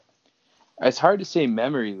It's hard to say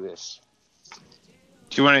memoryless.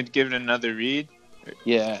 Do you want to give it another read?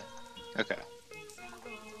 Yeah. Okay.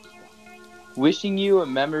 Wishing you a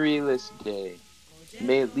memoryless day.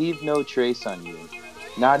 May it leave no trace on you,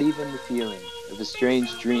 not even the feeling of a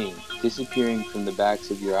strange dream disappearing from the backs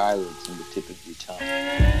of your eyelids and the tip of your tongue.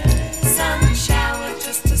 Sun shower,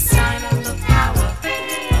 just a sign of the power of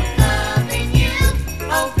loving you,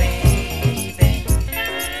 oh baby.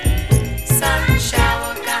 Sun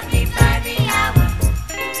shower got me by the hour,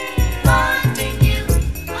 wanting you,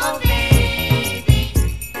 oh baby.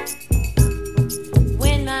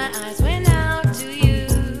 When my eyes went out to you,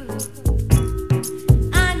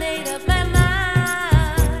 I made up my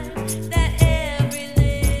mind that every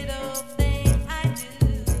little thing I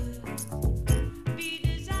do be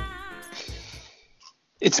designed.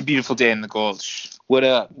 It's a beautiful day in the Gulch. What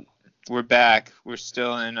up? We're back. We're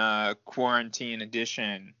still in quarantine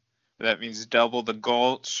edition. That means double the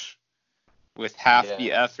Gulch with half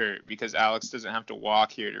the effort because Alex doesn't have to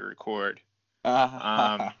walk here to record.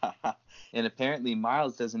 And apparently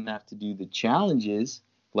Miles doesn't have to do the challenges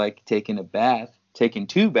like taking a bath, taking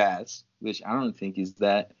 2 baths, which I don't think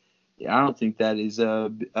that is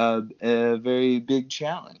a very big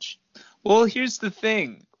challenge. Well, here's the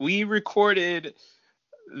thing. We recorded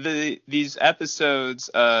these episodes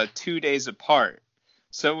 2 days apart.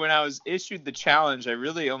 So when I was issued the challenge, I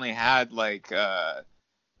really only had like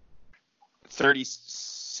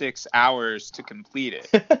 36 hours to complete it.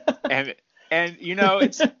 and you know,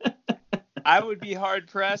 it's I would be hard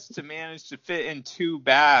pressed to manage to fit in 2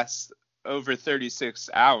 baths over 36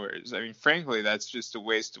 hours. I mean, frankly, that's just a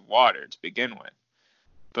waste of water to begin with.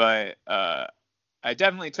 But I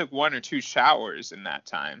definitely took 1 or 2 showers in that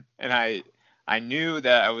time, and I knew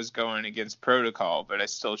that I was going against protocol, but I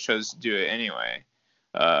still chose to do it anyway.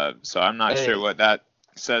 So I'm not sure what that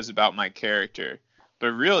says about my character.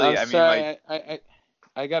 But really, I mean, like,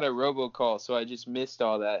 I got a robocall, so I just missed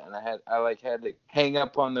all that, and I had to hang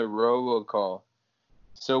up on the robocall.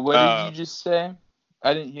 So what did you just say?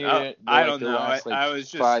 I didn't hear it. I don't know. Last, I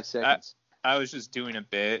was just 5 seconds. I was just doing a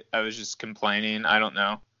bit. I was just complaining. I don't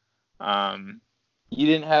know. You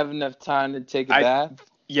didn't have enough time to take a bath?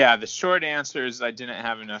 Yeah, the short answer is I didn't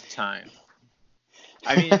have enough time.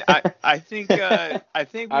 I mean, I think we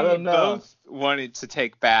both wanted to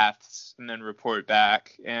take baths and then report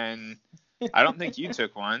back, and I don't think you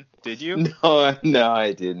took one. Did you? No,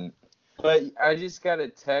 I didn't. But I just got a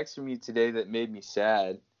text from you today that made me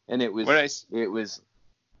sad, and it was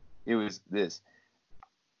this.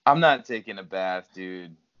 I'm not taking a bath,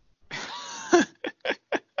 dude.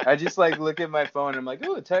 I just look at my phone and I'm like,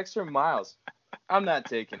 oh, a text from Miles. I'm not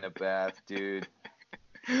taking a bath, dude.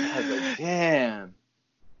 I was like, damn.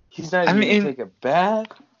 He's not even gonna take a bath?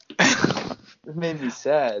 It made me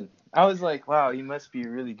sad. I was like, wow, he must be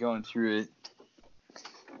really going through it.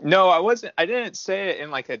 No, I didn't say it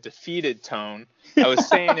in like a defeated tone. I was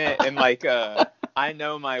saying it in like I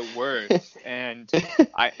know my worth and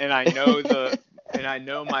I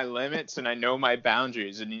know my limits and I know my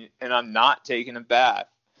boundaries and I'm not taking a bath.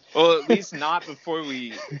 Well, at least not before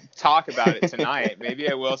we talk about it tonight.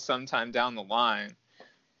 Maybe I will sometime down the line.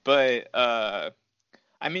 But I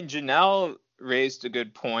mean, Janelle raised a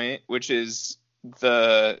good point, which is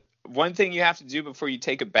the one thing you have to do before you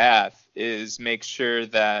take a bath is make sure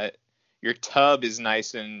that your tub is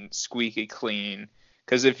nice and squeaky clean.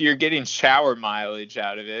 Because if you're getting shower mileage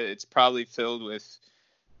out of it, it's probably filled with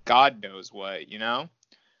God knows what, you know?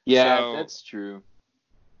 Yeah, that's true.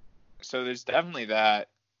 So there's definitely that.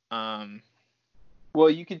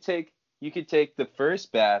 Well, you could take the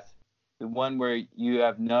first bath, the one where you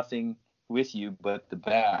have nothing with you but the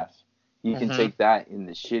bath. You can take that in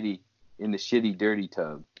the shitty dirty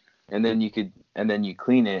tub, and then you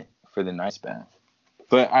clean it for the nice bath.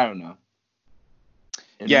 But I don't know.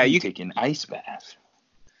 And yeah, you take an ice bath.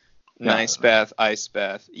 Nice bath, ice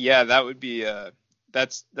bath. Yeah, that would be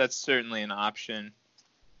that's certainly an option.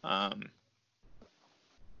 But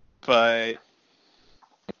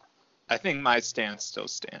I think my stance still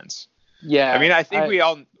stands. Yeah. I mean, I think we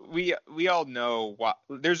all know why.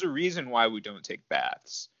 There's a reason why we don't take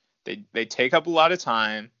baths. They take up a lot of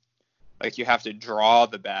time. Like you have to draw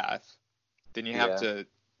the bath, then you have to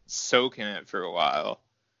soak in it for a while.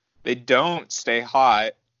 They don't stay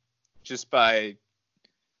hot just by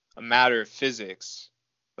a matter of physics.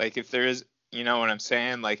 Like if there is, you know what I'm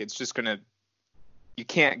saying? Like it's just you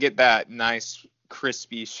can't get that nice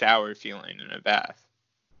crispy shower feeling in a bath.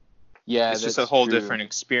 Yeah, it's just a whole different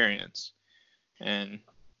experience. And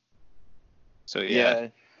so yeah.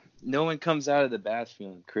 No one comes out of the bath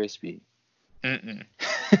feeling crispy. Mm-mm.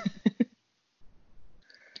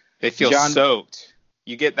 They feel soaked.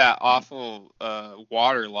 You get that awful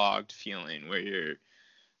waterlogged feeling where you're,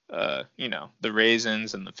 the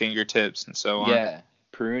raisins and the fingertips and so on. Yeah,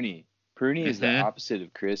 pruny. Pruny is the Mhm. opposite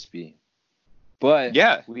of crispy. But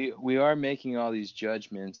Yeah. we are making all these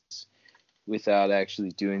judgments without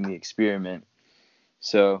actually doing the experiment.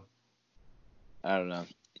 So I don't know.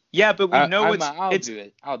 Yeah, but we know I'll do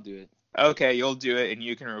it. I'll do it. Okay, you'll do it and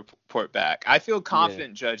you can report back. I feel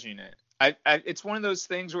confident judging it. It's one of those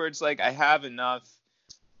things where it's like I have enough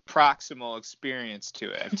proximal experience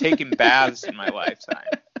to it. I've taken baths in my lifetime.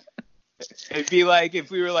 It'd be like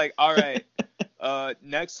if we were like, all right,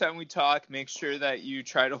 next time we talk, make sure that you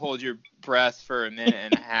try to hold your breath for a minute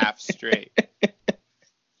and a half straight.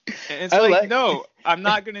 And it's no, I'm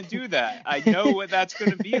not going to do that. I know what that's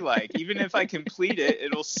going to be like. Even if I complete it,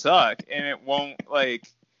 it'll suck and it won't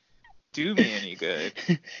do me any good.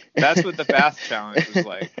 That's what the bath challenge was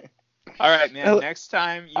like. All right, man, next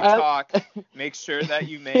time you talk, make sure that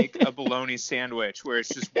you make a bologna sandwich where it's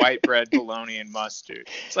just white bread, bologna, and mustard.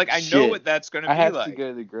 It's like, I know what that's going to be like. I have to go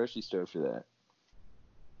to the grocery store for that.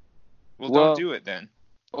 Well, don't do it then.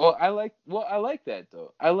 Well, I like that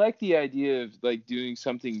though. I like the idea of like doing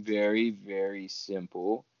something very, very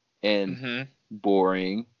simple and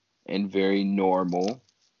boring and very normal,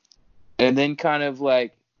 and then kind of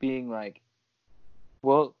like being like,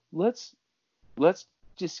 well, let's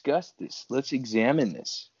discuss this. Let's examine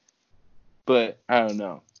this. But I don't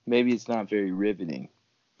know. Maybe it's not very riveting.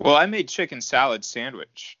 Well, I made chicken salad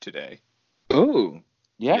sandwich today. Oh,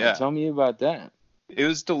 yeah. Tell me about that. It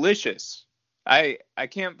was delicious. I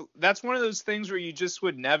can't. That's one of those things where you just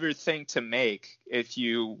would never think to make if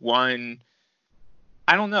you won.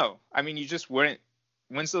 I don't know. I mean, you just wouldn't.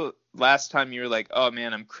 When's the last time you were like, oh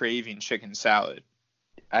man, I'm craving chicken salad?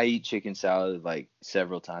 I eat chicken salad like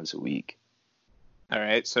several times a week. All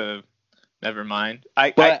right, so never mind.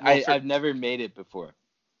 I've never made it before.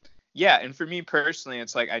 Yeah, and for me personally,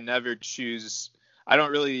 it's like I never choose. I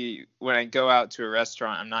don't really, when I go out to a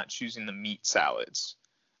restaurant, I'm not choosing the meat salads.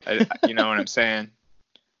 You know what I'm saying?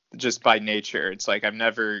 Just by nature, it's like I'm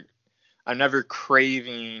never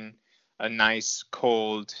craving a nice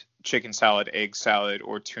cold chicken salad, egg salad,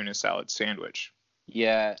 or tuna salad sandwich.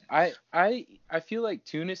 Yeah, I feel like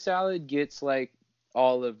tuna salad gets like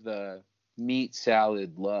all of the meat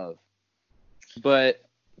salad love, but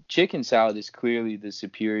chicken salad is clearly the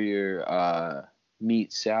superior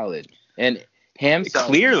meat salad, and ham salad.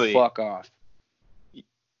 Clearly, fuck off.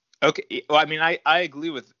 Okay, well, I mean, I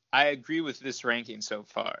agree with this ranking so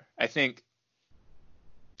far. I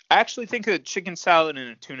actually think a chicken salad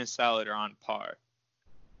and a tuna salad are on par.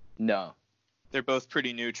 No, they're both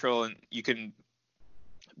pretty neutral, and you can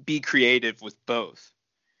be creative with both.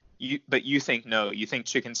 But you think no. You think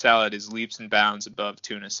chicken salad is leaps and bounds above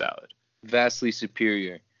tuna salad. Vastly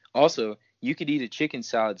superior. Also, you could eat a chicken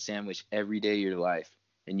salad sandwich every day of your life,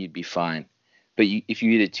 and you'd be fine. But if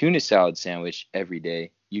you eat a tuna salad sandwich every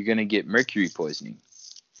day, you're going to get mercury poisoning.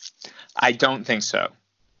 I don't think so.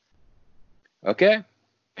 Okay.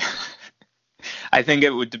 I think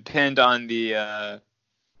it would depend on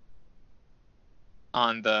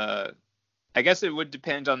I guess it would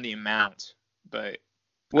depend on the amount, but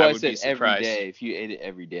well, I would be surprised. Every day if you ate it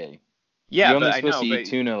every day. Yeah, you're only supposed to eat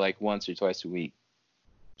tuna like once or twice a week.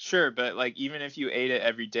 Sure, but like even if you ate it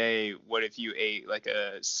every day, what if you ate like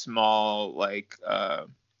a small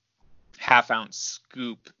half-ounce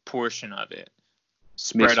scoop portion of it,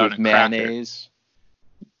 spread on a mayonnaise?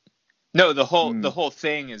 Cracker? No, the whole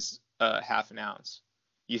thing is half an ounce.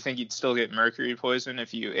 You think you'd still get mercury poison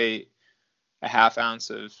if you ate a half ounce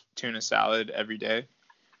of tuna salad every day?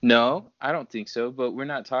 No, I don't think so. But we're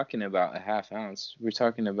not talking about a half ounce. We're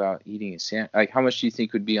talking about eating a sandwich. Like, how much do you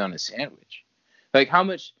think would be on a sandwich? Like, how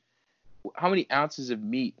many ounces of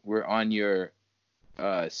meat were on your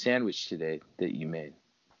sandwich today that you made?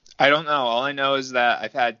 I don't know. All I know is that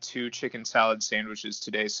I've had 2 chicken salad sandwiches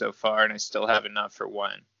today so far, and I still have enough for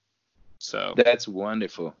one. So that's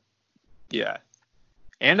wonderful. Yeah.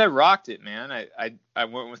 And I rocked it, man. I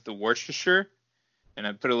went with the Worcestershire, and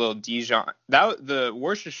I put a little Dijon. The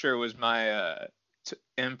Worcestershire was my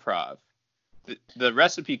improv. The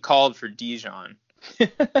recipe called for Dijon,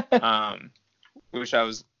 which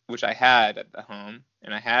I had at the home,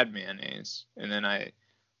 and I had mayonnaise, and then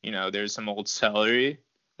there's some old celery,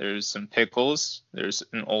 there's some pickles, there's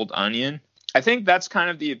an old onion. I think that's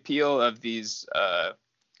kind of the appeal of these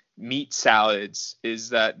meat salads, is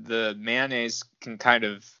that the mayonnaise can kind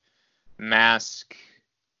of mask.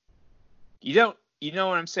 You know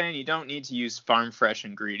what I'm saying? You don't need to use farm fresh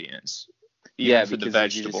ingredients. Yeah, for because the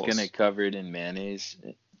vegetables. you're just gonna cover it in mayonnaise.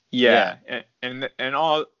 Yeah, and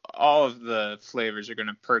all of the flavors are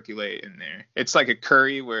gonna percolate in there. It's like a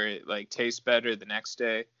curry where it like tastes better the next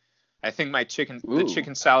day. I think the Ooh.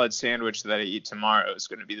 chicken salad sandwich that I eat tomorrow is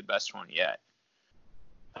gonna be the best one yet.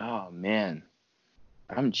 Oh man,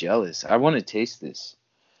 I'm jealous. I want to taste this.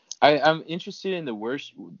 I'm interested in the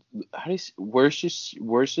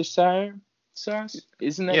Worcestershire sauce.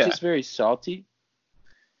 Isn't that Yeah. just very salty?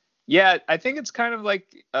 Yeah, I think it's kind of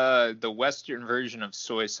like the Western version of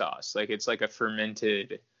soy sauce. Like it's like a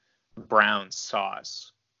fermented brown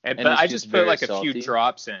sauce. And But it's I just just put very like a few salty?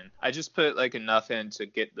 drops in. I just put like enough in to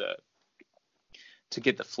get the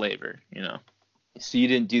flavor, you know. So you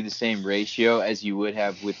didn't do the same ratio as you would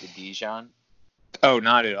have with the Dijon? Oh,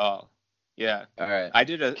 not at all. Yeah. All right. I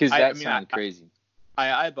did Because that sounds crazy.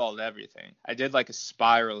 I eyeballed everything. I did like a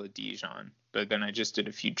spiral of Dijon, but then I just did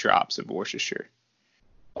a few drops of Worcestershire.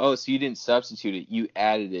 Oh, so you didn't substitute it. You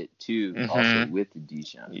added it too, also with the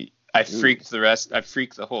Dijon. I freaked the rest. I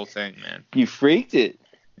freaked the whole thing, man. You freaked it.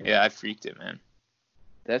 Yeah, I freaked it, man.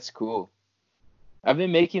 That's cool. I've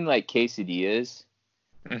been making like quesadillas.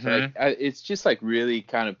 Like it's just like really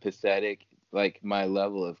kind of pathetic, like my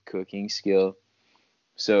level of cooking skill.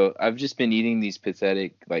 So I've just been eating these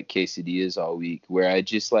pathetic like quesadillas all week, where I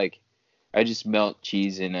just melt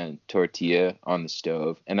cheese in a tortilla on the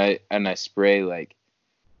stove, and I spray like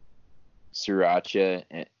sriracha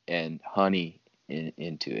and honey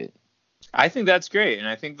into it. I think that's great, and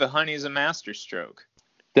I think the honey is a master stroke.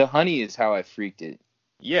 The honey is how I freaked it.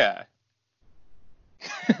 Yeah.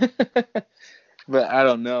 But I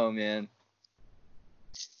don't know, man.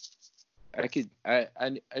 I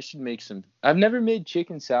should make some. I've never made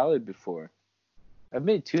chicken salad before. I've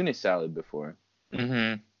made tuna salad before.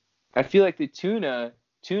 I feel like the tuna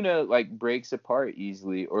like breaks apart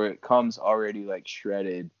easily, or it comes already like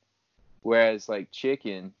shredded. Whereas like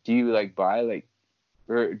chicken, do you like buy like,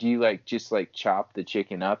 or do you like just like chop the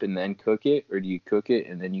chicken up and then cook it, or do you cook it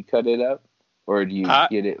and then you cut it up, or do you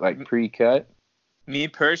get it like pre-cut? Me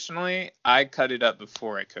personally, I cut it up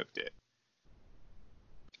before I cooked it.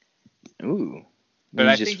 Ooh. But you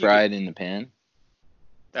I just think fry it in the pan?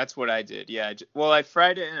 That's what I did. Yeah. Well, I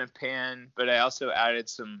fried it in a pan, but I also added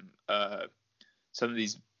some of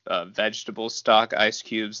these vegetable stock ice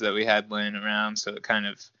cubes that we had laying around. So it kind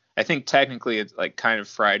of, I think technically it's like kind of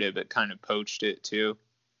fried it, but kind of poached it too.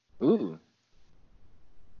 Ooh.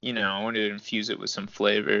 You know, I wanted to infuse it with some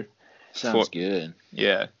flavor. Sounds good.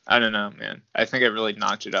 Yeah. I don't know, man. I think I really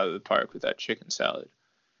knocked it out of the park with that chicken salad.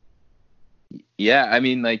 Yeah, I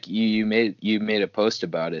mean, like you made a post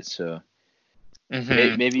about it, so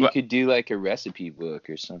maybe you could do like a recipe book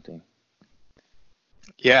or something.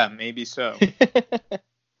 Yeah, maybe so.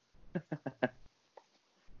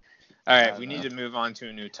 All right, we need to move on to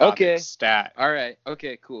a new topic. Okay. Stat. All right.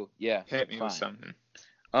 Okay. Cool. Yeah. Hit me with something.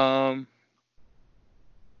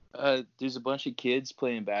 There's a bunch of kids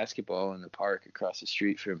playing basketball in the park across the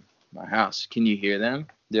street from my house. Can you hear them?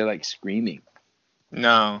 They're like screaming.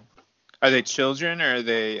 No. Are they children or are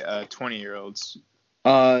they 20-year-olds?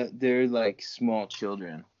 They're like small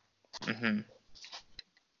children.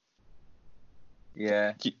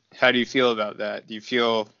 Yeah. How do you feel about that? Do you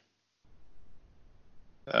feel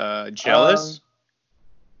jealous?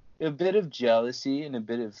 A bit of jealousy and a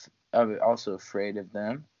bit of I'm also afraid of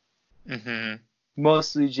them.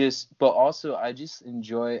 Mostly but also I just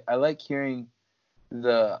enjoy. I like hearing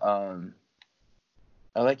the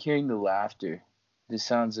laughter, the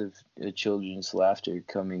sounds of children's laughter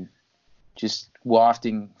coming, just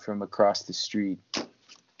wafting from across the street.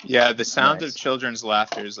 Yeah, the sound Nice. of children's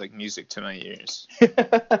laughter is like music to my ears.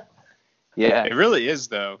 Yeah, It really is,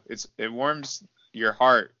 though. It warms your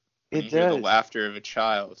heart when it you hear the does. laughter of a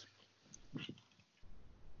child.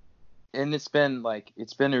 And it's been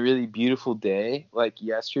a really beautiful day, like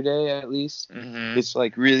yesterday at least. It's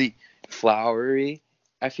like really flowery.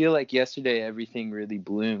 I feel like yesterday everything really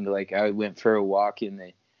bloomed. Like I went for a walk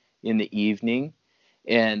in the evening,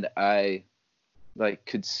 and I like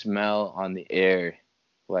could smell on the air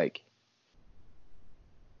like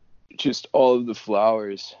just all of the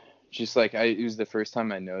flowers. Just like it was the first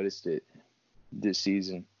time I noticed it this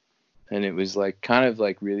season, and it was like kind of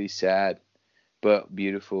like really sad but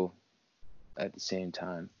beautiful at the same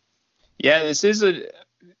time. Yeah, this is an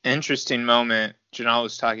interesting moment. Janelle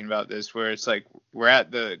was talking about this, where it's like we're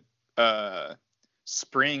at the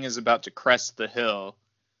spring is about to crest the hill,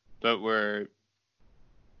 but we're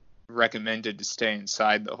recommended to stay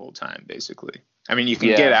inside the whole time, basically. I mean, you can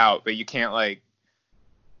get out, but you can't like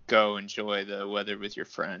go enjoy the weather with your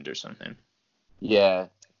friend or something. Yeah.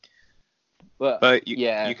 But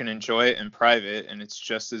you can enjoy it in private, and it's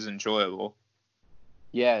just as enjoyable.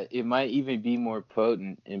 Yeah, it might even be more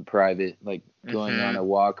potent in private, like going on a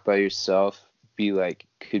walk by yourself.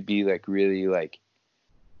 Could be like really like,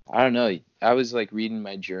 I don't know. I was like reading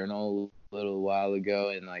my journal a little while ago,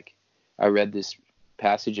 and like I read this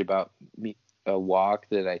passage about a walk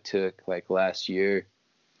that I took like last year,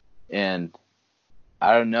 and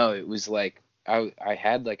I don't know. It was like I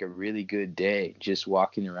had like a really good day just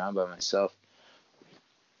walking around by myself.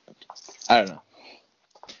 I don't know.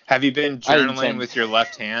 Have you been journaling with your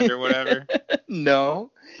left hand or whatever? No,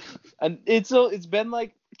 and it's been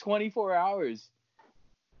like 24 hours.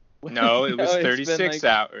 No, it was No, 36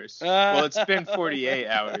 hours. Well, it's been 48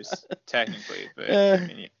 hours technically, but I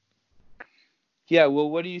mean, yeah. Well,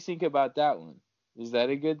 what do you think about that one? Is that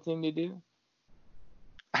a good thing to do?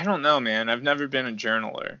 I don't know, man. I've never been a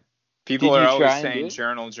journaler. People Did are you always try and do saying it?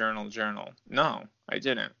 journal, journal, journal. No, I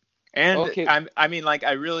didn't. And Okay. I mean, like,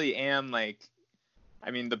 I really am like, I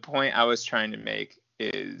mean, the point I was trying to make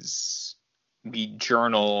is we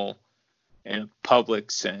journal in a public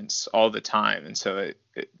sense all the time, and so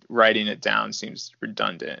writing it down seems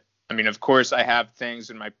redundant. I mean, of course, I have things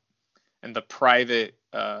in the private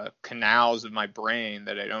canals of my brain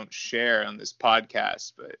that I don't share on this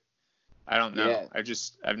podcast, but I don't know. Yeah.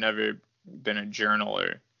 I've never been a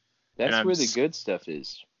journaler. That's where the good stuff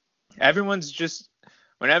is. Everyone's just,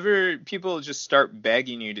 whenever people just start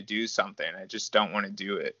begging you to do something, I just don't want to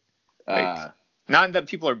do it. Like, not that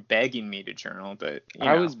people are begging me to journal, but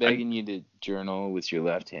I was begging you to journal with your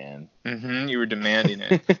left hand. You were demanding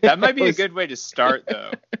it. That might be a good way to start,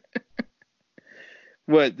 though.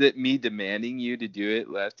 What? That me demanding you to do it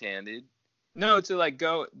left-handed? No, to like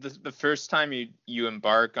go the first time you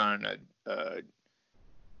embark on a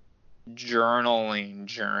journaling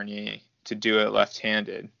journey, to do it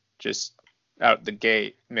left-handed, just out the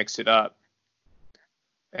gate, mix it up,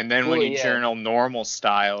 and then when you journal normal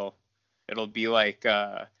style, it'll be like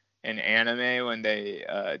an anime when they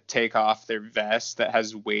take off their vest that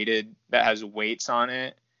has weights on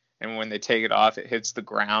it, and when they take it off, it hits the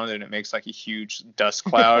ground and it makes like a huge dust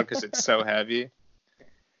cloud because it's so heavy.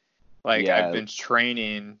 Like, yeah. I've been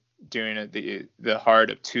training doing it the heart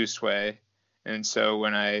of Tusui, and so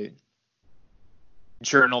when I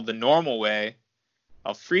journal the normal way,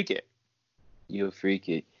 I'll freak it. You'll freak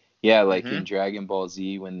it. Yeah, like in Dragon Ball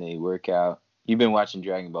Z when they work out. You've been watching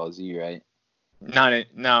Dragon Ball Z, right?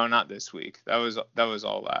 Not this week. That was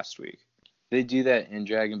all last week. They do that in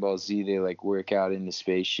Dragon Ball Z. They like work out in the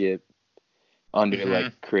spaceship under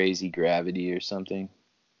like crazy gravity or something.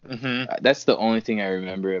 That's the only thing I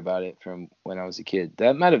remember about it from when I was a kid.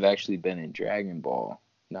 That might have actually been in Dragon Ball,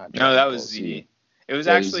 not Dragon Ball was Z. It was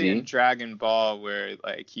actually in Dragon Ball where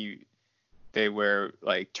like they wear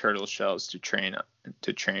like turtle shells to train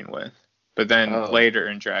with. But then later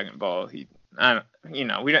in Dragon Ball, we don't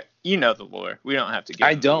the lore. We don't have to get.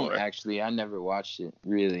 I don't actually. I never watched it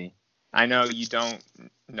really. I know you don't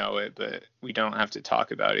know it, but we don't have to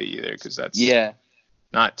talk about it either because that's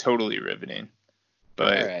not totally riveting.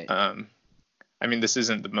 But right. I mean, this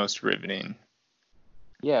isn't the most riveting.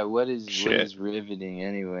 Yeah, what is riveting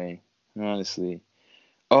anyway? Honestly.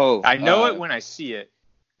 I know it when I see it.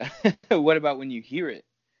 What about when you hear it?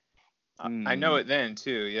 I know it then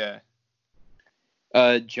too. Yeah.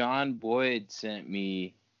 John Boyd sent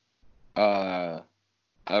me a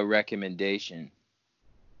recommendation.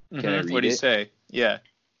 Can I read it? What'd he say? Yeah.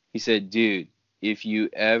 He said, dude, if you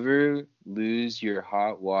ever lose your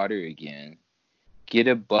hot water again, get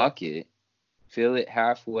a bucket, fill it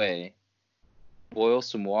halfway, boil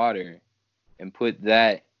some water, and put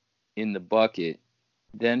that in the bucket.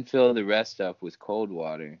 Then fill the rest up with cold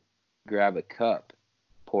water. Grab a cup,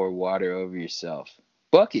 pour water over yourself.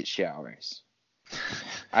 Bucket showers.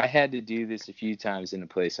 I had to do this a few times in the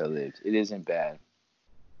place I lived. It isn't bad.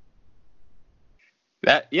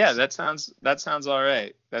 That sounds all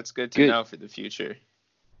right. That's good to know for the future.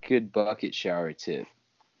 Good bucket shower tip.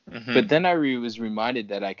 But then I was reminded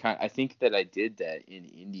that I think that I did that in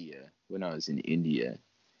India when I was in India,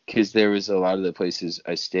 because there was a lot of the places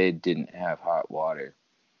I stayed didn't have hot water,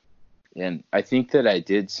 and I think that I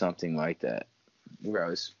did something like that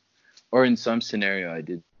or in some scenario I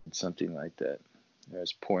did something like that. I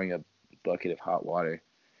was pouring a bucket of hot water,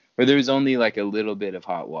 or there was only like a little bit of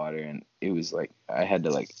hot water, and it was like I had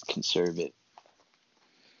to like conserve it.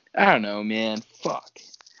 I don't know, man. Fuck.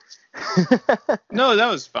 No, that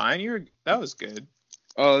was fine. That was good.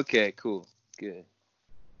 Oh, okay, cool. Good.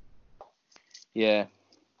 Yeah.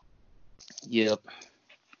 Yep.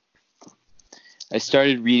 I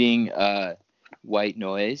started reading White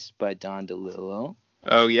Noise by Don DeLillo.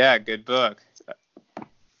 Oh yeah, good book.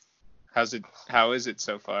 How is it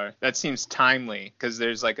so far? That seems timely because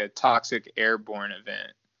there's like a toxic airborne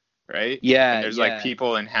event, right? Yeah, And there's like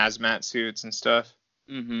people in hazmat suits and stuff.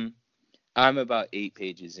 Mm-hmm. I'm about 8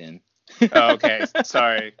 pages in. Oh, okay,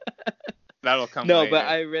 sorry. That'll come No, later. but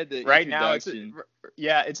I read the right now it's introduction.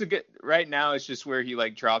 a good. Right now it's just where he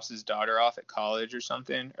like drops his daughter off at college or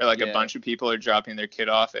something, or like a bunch of people are dropping their kid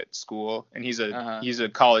off at school, and he's a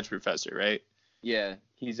college professor, right? Yeah,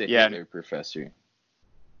 he's a Hitler professor.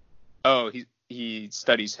 Oh, he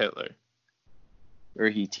studies Hitler. Or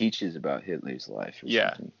he teaches about Hitler's life or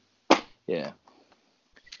something. Yeah.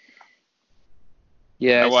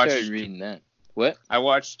 Yeah, I started reading that. What? I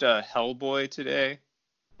watched Hellboy today.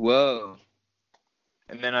 Whoa.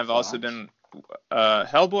 And then I've also been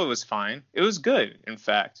Hellboy was fine. It was good, in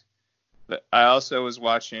fact. But I also was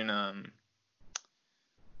watching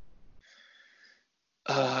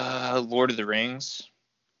Lord of the Rings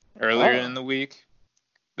earlier in the week.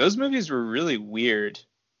 Those movies were really weird,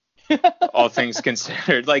 all things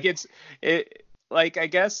considered. Like I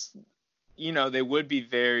guess, they would be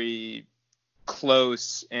very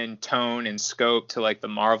close in tone and scope to like the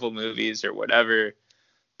Marvel movies or whatever,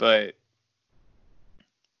 but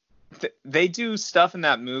they do stuff in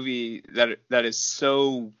that movie that is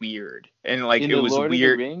so weird, and like in it was Lord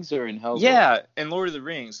weird. Of the Rings or in Hellboy? Yeah, in Lord of the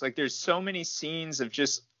Rings, like there's so many scenes of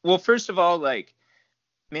just, well, first of all, like,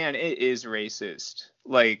 man, it is racist.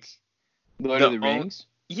 Like Lord of the Rings?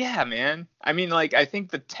 Yeah, man. I mean, like, I think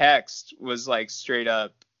the text was like straight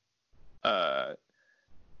up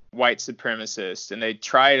white supremacist, and they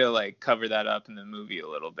try to like cover that up in the movie a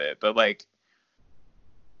little bit, but like,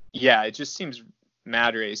 yeah, it just seems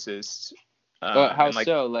mad racist. How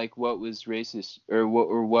so? Like, what was racist, or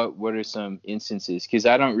what are some instances? Because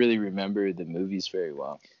I don't really remember the movies very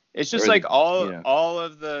well. It's just like all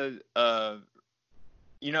of the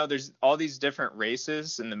there's all these different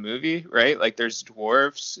races in the movie, right? Like there's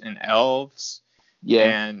dwarfs and elves. Yeah.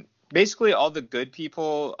 And basically all the good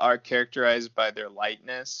people are characterized by their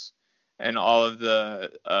lightness, and all of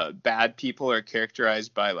the bad people are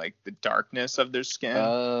characterized by like the darkness of their skin.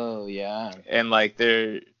 Oh, yeah. And like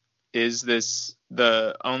there is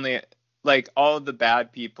all of the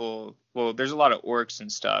bad people, well, there's a lot of orcs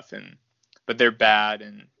and stuff, but they're bad,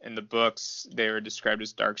 and in the books they were described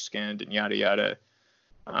as dark skinned and yada yada.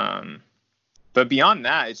 But beyond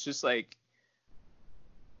that, it's just like,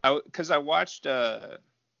 because I watched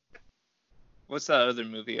what's that other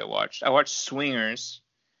movie I watched? I watched Swingers,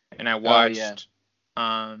 and I watched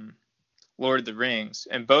Lord of the Rings,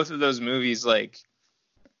 and both of those movies, like,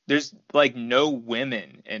 there's like no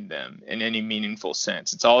women in them in any meaningful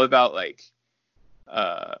sense. It's all about like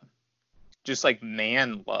just like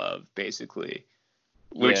man love, basically,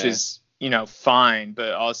 which is fine,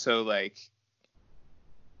 but also like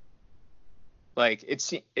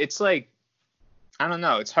it's like, I don't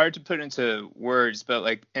know, it's hard to put into words, but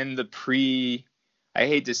like in the I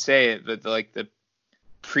hate to say it, but like the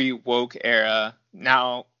pre-woke era,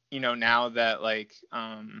 now that like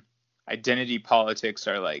identity politics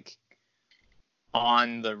are like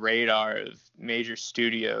on the radar of major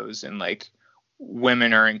studios, and like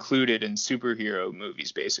women are included in superhero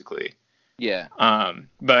movies, basically. Yeah.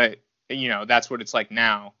 But that's what it's like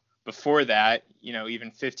now. Before that,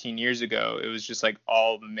 even 15 years ago, it was just like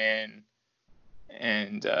all men,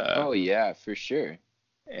 and oh yeah, for sure.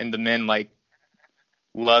 And the men like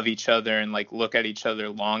love each other and like look at each other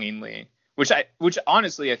longingly, which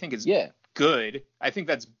honestly I think is good. I think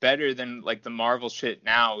that's better than like the Marvel shit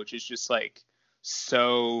now, which is just like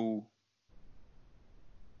so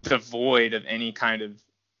devoid of any kind of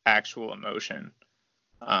actual emotion.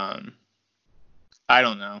 I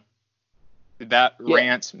don't know. Did that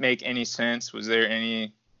rant make any sense? Was there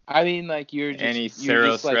any? I mean, like any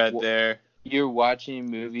thorough thread there? You're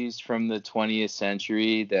watching movies from the 20th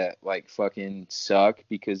century that like fucking suck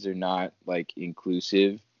because they're not like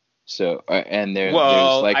inclusive. So and there's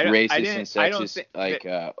like racist and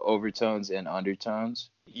sexist overtones and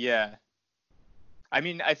undertones. Yeah. I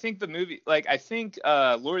mean, I think the movie, like, I think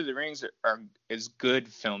Lord of the Rings is good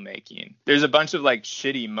filmmaking. There's a bunch of like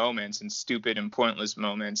shitty moments and stupid and pointless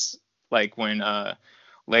moments, like when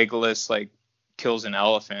Legolas like kills an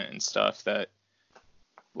elephant and stuff that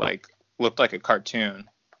like looked like a cartoon.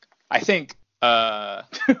 I think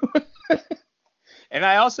and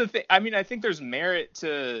I also think, I think there's merit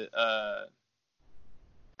to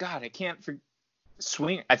I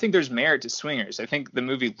think there's merit to Swingers. I think the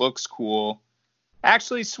movie looks cool.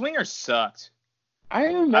 Actually, Swingers sucked. I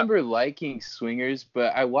remember liking Swingers,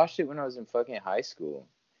 but I watched it when I was in fucking high school.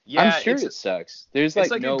 Yeah, I'm sure it sucks. There's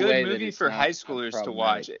like no way that it's a good movie for high schoolers to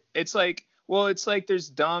watch. It's like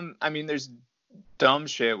there's dumb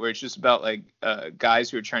shit where it's just about like guys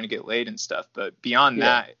who are trying to get laid and stuff. But beyond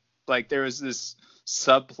that, like there was this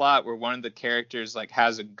subplot where one of the characters like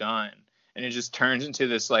has a gun, and it just turns into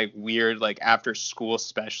this like weird like after school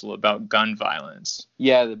special about gun violence.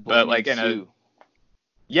 Yeah, the boy but like named Sue.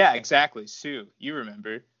 Yeah, exactly, Sue. You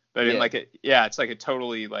remember? But in like it's like a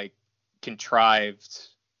totally like contrived,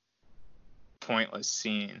 pointless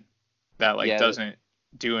scene that like doesn't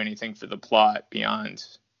do anything for the plot beyond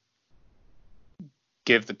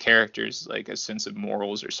give the characters like a sense of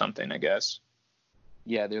morals or something, I guess.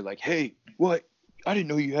 Yeah, they're like, hey, what? I didn't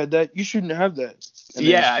know you had that. You shouldn't have that.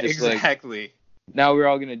 Yeah, exactly. Like, now we're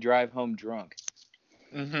all gonna drive home drunk.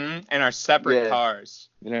 In our separate cars.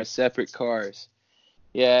 In our separate cars.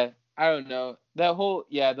 Yeah, I don't know. The whole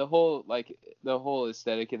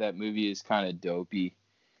aesthetic of that movie is kind of dopey,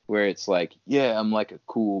 where it's like, yeah, I'm like a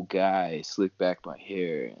cool guy, slick back my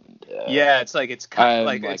hair, and it's like it's kind of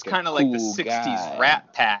like like it's kind of like the '60s guy.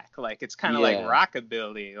 Rat Pack, like it's kind of like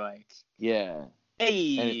rockabilly, like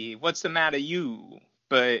hey, what's the matter, you?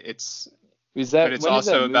 But it's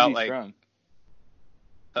also about like from?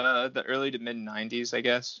 The early to mid '90s, I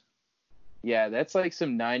guess. Yeah, that's like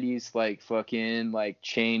some 90s like fucking like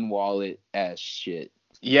chain wallet ass shit.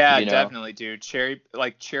 Yeah, definitely, dude.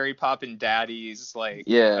 Cherry poppin' daddies, like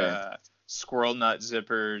squirrel nut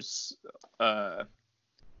zippers.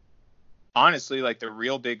 Honestly, like the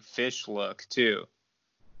Real Big Fish look too.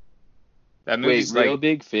 That movie's Real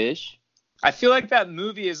Big Fish? I feel like that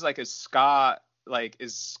movie is like is ska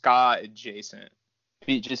adjacent.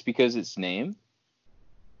 Just because it's named?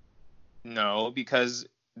 No, because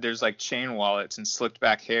there's like chain wallets and slicked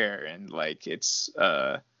back hair, and like it's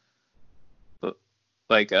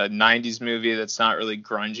like a 90s movie that's not really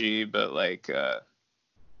grungy, but like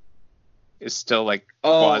is still like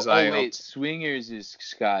quasi. Oh wait, Swingers is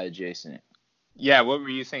ska adjacent. Yeah, what were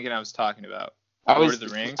you thinking I was talking about? Lord of the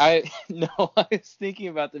Rings? I was thinking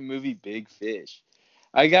about the movie Big Fish.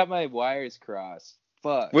 I got my wires crossed.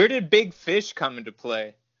 Fuck. Where did Big Fish come into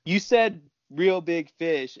play? You said Real Big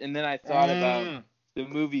Fish, and then I thought about the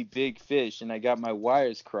movie Big Fish, and I got my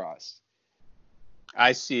wires crossed.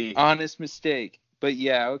 I see. Honest mistake. But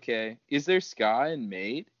yeah, okay. Is there ska in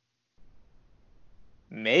Made?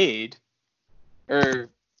 Made? Or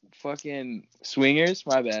fucking Swingers?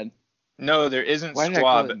 My bad. No, there isn't Why ska. Did I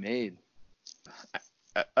call it Made?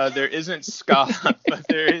 There isn't ska, but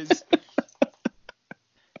there is.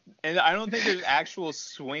 And I don't think there's actual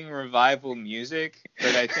swing revival music,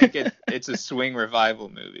 but I think it's a swing revival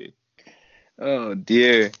movie. Oh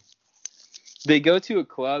dear. They go to a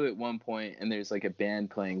club at one point and there's like a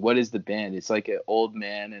band playing. What is the band? It's like an old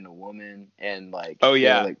man and a woman and like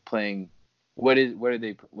they're like playing. What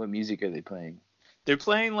music are they playing? They're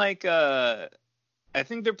playing like I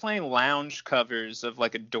think they're playing lounge covers of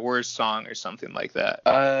like a Doors song or something like that.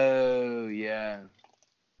 Oh yeah.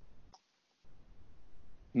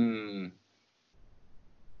 I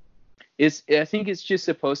think it's just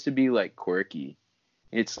supposed to be like quirky.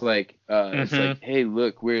 It's like it's like, hey,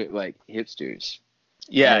 look, we're like hipsters.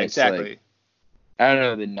 Yeah, exactly. Like, I don't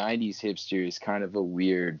know, the 90s hipster is kind of a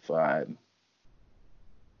weird vibe.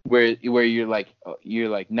 Where you're like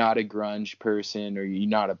not a grunge person or you're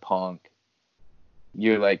not a punk.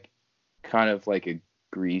 You're like kind of like a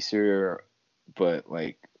greaser, but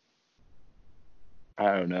like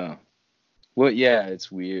I don't know. Well, yeah,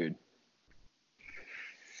 it's weird.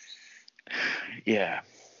 Yeah.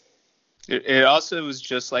 It also was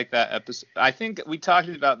just like that episode. I think we talked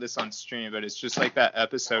about this on stream, but it's just like that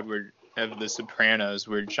episode of The Sopranos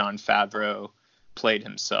where Jon Favreau played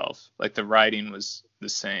himself. Like the writing was the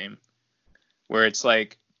same. Where it's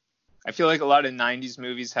like, I feel like a lot of 90s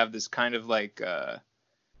movies have this kind of like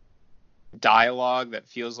dialogue that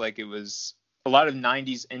feels like it was. A lot of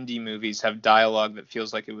 90s indie movies have dialogue that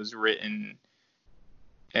feels like it was written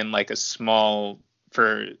in like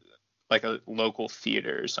for like a local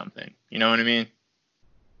theater or something. You know what I mean?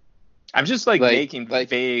 I'm just like making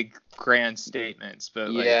vague, grand statements,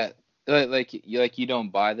 but yeah, like you don't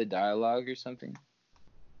buy the dialogue or something.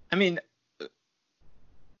 I mean,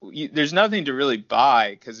 there's nothing to really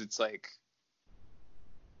buy because it's like,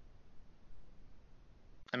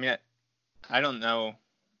 I mean, I don't know.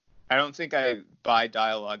 I don't think I buy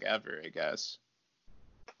dialogue ever, I guess.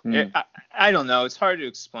 I don't know. It's hard to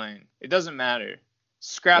explain. It doesn't matter.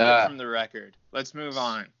 Scrap it from the record. Let's move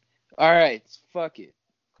on. All right. Fuck it.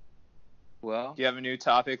 Well. Do you have a new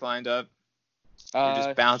topic lined up? You're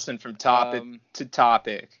just bouncing from topic to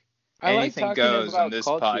topic. Anything goes on this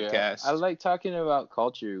podcast. I like talking about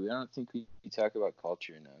culture. I don't think we talk about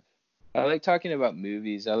culture enough. I like talking about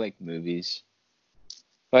movies. I like movies.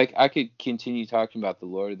 Like, I could continue talking about The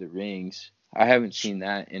Lord of the Rings. I haven't seen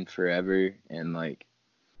that in forever, and like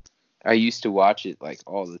I used to watch it like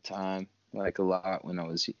all the time, like a lot when I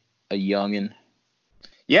was a youngin.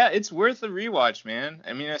 Yeah, it's worth a rewatch, man.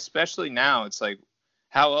 I mean, especially now, it's like,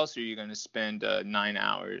 how else are you going to spend 9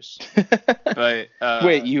 hours? But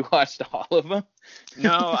Wait, you watched all of them?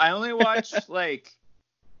 no, I only watched like,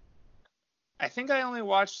 I think I only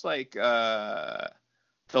watched like the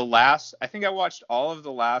last. I think I watched all of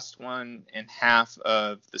the last one and half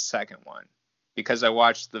of the second one, because I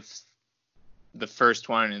watched the first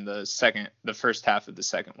one and the first half of the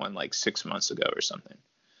second one like 6 months ago or something.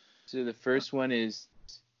 So the first one is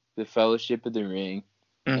the Fellowship of the Ring,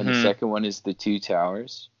 and the Mhm. second one is the Two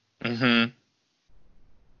Towers, Mhm.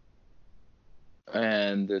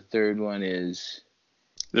 and the third one is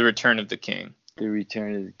The Return of the King. the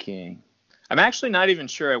Return of the King. I'm actually not even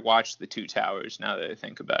sure I watched the Two Towers now that I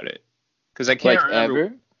think about it, because I can't Like remember.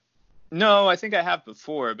 ever? No, I think I have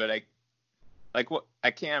before, but I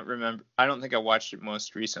can't remember. I don't think I watched it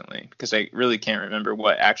most recently, because I really can't remember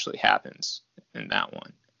what actually happens in that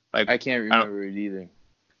one. Like I can't remember it either.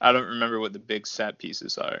 I don't remember what the big set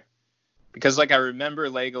pieces are, because like I remember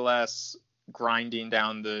Legolas grinding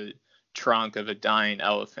down the trunk of a dying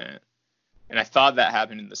elephant, and I thought that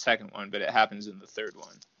happened in the second one, but it happens in the third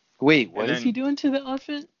one. Wait, what And is then- he doing to the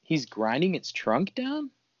elephant? He's grinding its trunk down?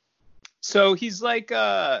 So he's like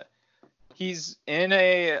he's in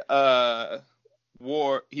a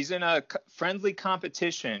war. He's in a friendly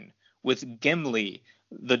competition with Gimli,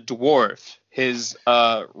 the dwarf, his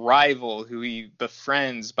rival, who he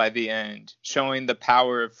befriends by the end, showing the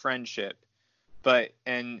power of friendship. But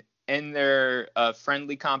in their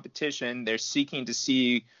friendly competition, they're seeking to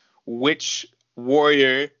see which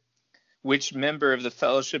member of the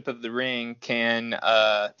Fellowship of the Ring can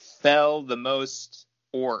fell the most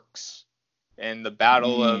orcs in the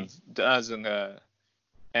Battle of Dazunga.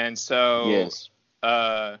 And so, Yes.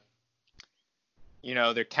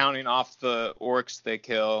 they're counting off the orcs they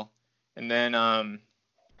kill, and then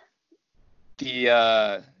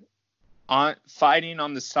fighting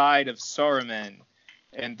on the side of Saruman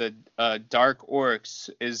and the dark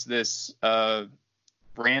orcs is this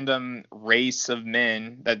random race of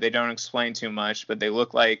men that they don't explain too much, but they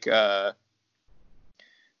look like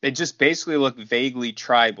they just basically look vaguely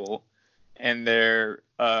tribal, and they're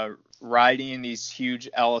riding these huge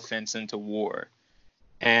elephants into war.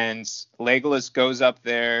 And Legolas goes up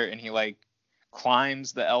there and he like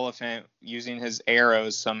climbs the elephant using his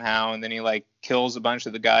arrows somehow, and then he like kills a bunch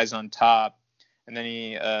of the guys on top, and then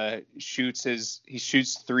he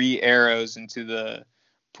shoots 3 arrows into the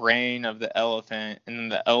brain of the elephant, and then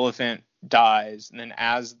the elephant dies. And then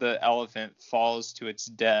as the elephant falls to its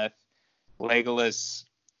death, Legolas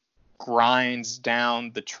grinds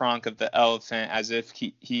down the trunk of the elephant as if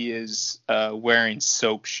he is wearing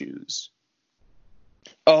soap shoes.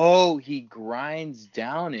 Oh, he grinds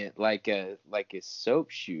down it like a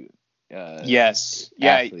soap shoe. Yes.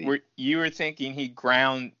 athlete. Yeah, you were thinking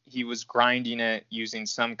he was grinding it using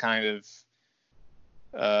some kind of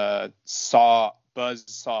buzz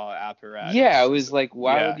saw apparatus. Yeah, I was like,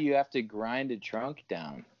 why Yeah. would you have to grind a trunk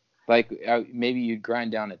down? Like maybe you'd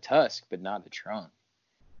grind down a tusk, but not the trunk.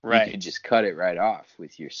 Right. You could just cut it right off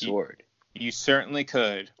with your sword. You certainly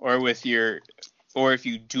could, or if you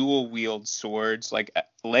dual wield swords like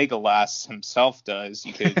Legolas himself does,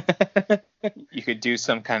 you could do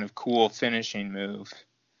some kind of cool finishing move.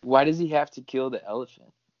 Why does he have to kill the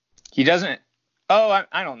elephant? He doesn't. Oh,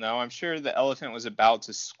 I don't know. I'm sure the elephant was about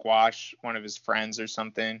to squash one of his friends or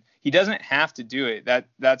something. He doesn't have to do it.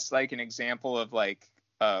 That's like an example of like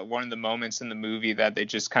one of the moments in the movie that they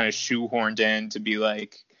just kind of shoehorned in to be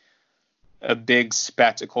like a big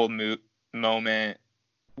spectacle moment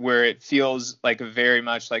where it feels like very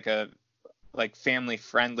much like a family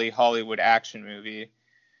friendly Hollywood action movie,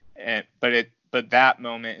 but that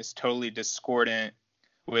moment is totally discordant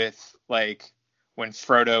with like when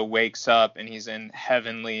Frodo wakes up and he's in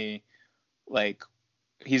heavenly, like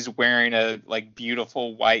he's wearing a like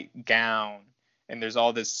beautiful white gown, and there's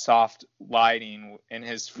all this soft lighting, and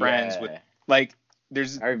his friends with like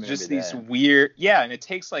there's just these weird, and it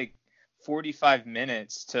takes like 45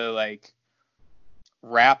 minutes to like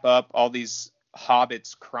wrap up all these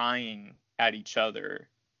hobbits crying at each other.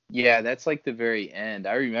 Yeah, that's like the very end.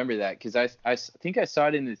 I remember that because I think I saw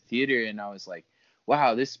it in the theater and I was like,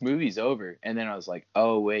 wow, this movie's over. And then I was like,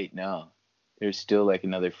 oh, wait, no. There's still like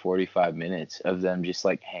another 45 minutes of them just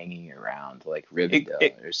like hanging around like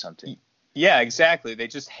Rivendell or something. Yeah, exactly. They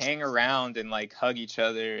just hang around and like hug each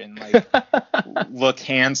other and like look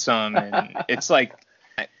handsome. And it's like,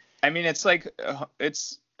 I mean, it's like,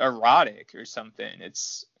 it's erotic or something.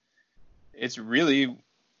 It's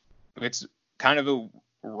kind of a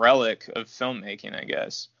relic of filmmaking, I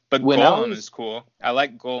guess. But When Golem is cool. I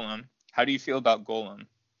like Golem. How do you feel about Golem?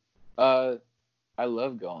 I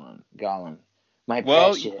love Gollum. My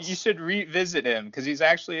Well, precious. you should revisit him because he's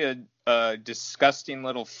actually a disgusting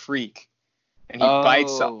little freak, and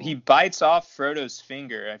he bites off Frodo's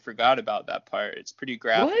finger. I forgot about that part. It's pretty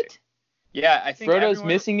graphic. What? Yeah, I think Frodo's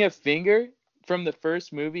missing a finger from the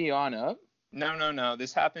first movie on up? No.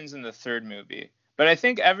 This happens in the third movie. But I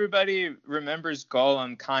think everybody remembers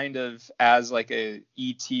Gollum kind of as like a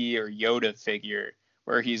E.T. or Yoda figure,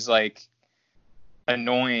 where he's like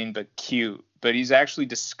annoying but cute. But he's actually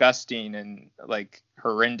disgusting and like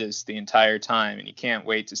horrendous the entire time, and you can't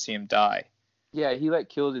wait to see him die. Yeah, he like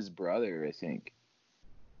killed his brother, I think.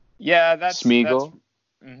 Yeah, that's Smeagol.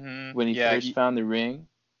 Mm-hmm. When he first found the ring.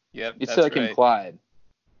 Yep, it's that's like right. implied.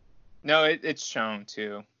 No, it's shown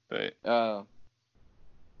too, but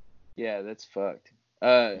yeah, that's fucked.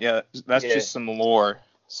 Yeah, that's just some lore,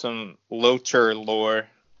 some Locher lore.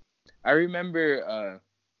 I remember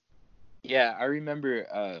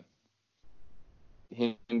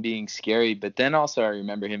him being scary, but then also I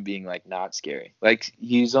remember him being like not scary. Like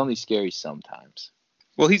he's only scary sometimes.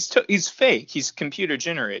 Well, he's fake. He's computer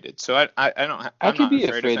generated, so I don't. I could be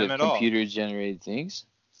afraid of him computer generated things.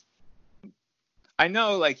 I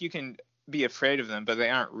know, like you can be afraid of them, but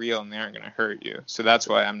they aren't real and they aren't going to hurt you. So that's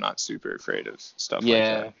why I'm not super afraid of stuff like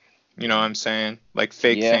that. You know what I'm saying? Like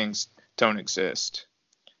fake things don't exist.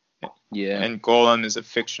 Yeah. And Golem is a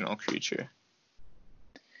fictional creature.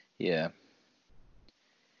 Yeah.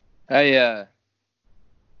 I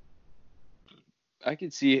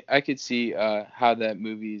could see how that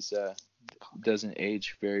movie's doesn't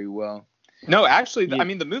age very well. No, actually, I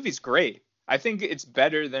mean the movie's great. I think it's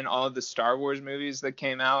better than all of the Star Wars movies that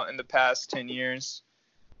came out in the past 10 years.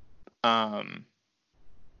 But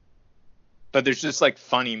there's just like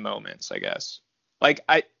funny moments, I guess. Like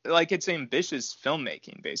it's ambitious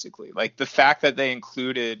filmmaking basically. Like the fact that they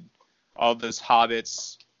included all those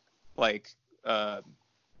hobbits like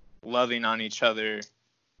loving on each other,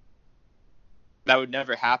 that would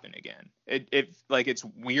never happen again. It's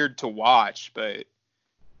weird to watch, but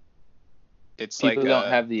it's people don't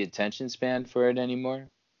have the attention span for it anymore.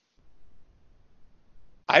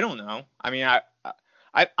 I don't know. I mean,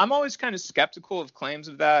 I'm always kind of skeptical of claims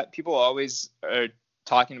of that. People always are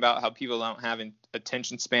talking about how people don't have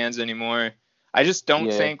attention spans anymore. I just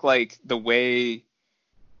don't think like the way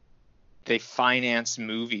they finance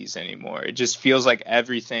movies anymore. It just feels like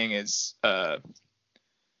everything is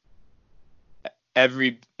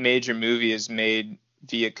every major movie is made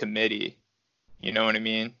via committee. You know what I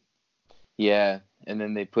mean? Yeah, and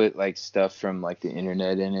then they put like stuff from like the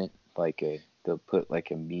internet in it, like they'll put like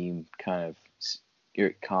a meme kind of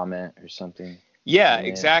your comment or something. Yeah,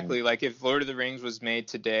 exactly. Like if Lord of the Rings was made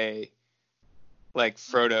today, like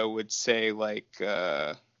Frodo would say like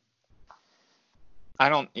he'd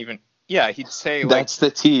say like that's the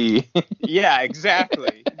tea. Yeah,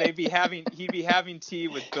 exactly. He'd be having tea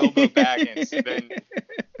with Bilbo Baggins, and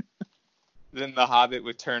then the Hobbit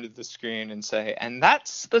would turn to the screen and say, "And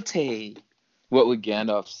that's the tea." What would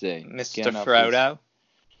Gandalf say? Mr. Frodo?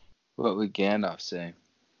 What would Gandalf say?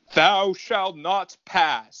 Thou shalt not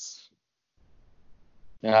pass.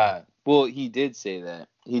 Well, he did say that.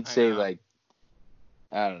 He'd say like,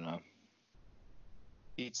 I don't know.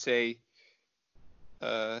 He'd say,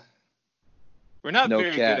 we're not no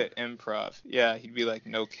very cap. good at improv. Yeah, he'd be like,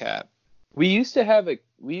 no cap. We used to take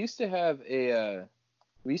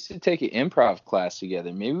an improv class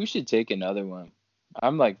together. Maybe we should take another one.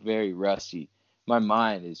 I'm like very rusty. My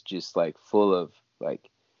mind is just like full of like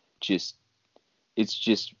it's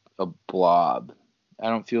just a blob. I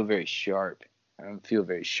don't feel very sharp.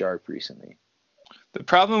 Recently. The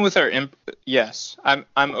problem with our yes, I'm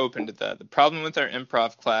open to that. The problem with our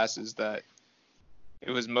improv class is that it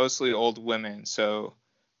was mostly old women, so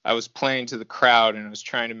I was playing to the crowd and I was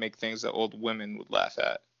trying to make things that old women would laugh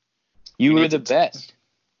at. You were the best.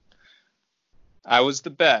 I was the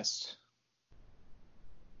best.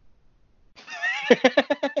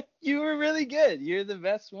 You were really good. You're the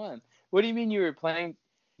best one. What do you mean you were playing?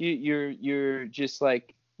 You're just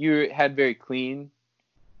like you had very clean,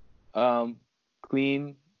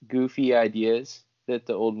 goofy ideas that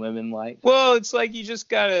the old women like. Well, it's like you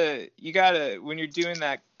gotta when you're doing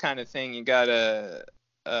that kind of thing, you gotta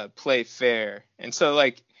play fair. And so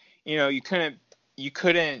like, you know, you couldn't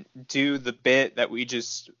do the bit that we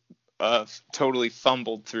just totally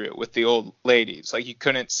fumbled through with the old ladies. Like you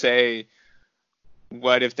couldn't say,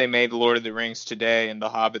 what if they made Lord of the Rings today and the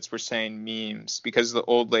hobbits were saying memes, because the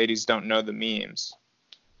old ladies don't know the memes.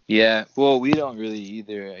 Yeah, well, we don't really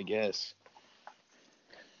either, I guess.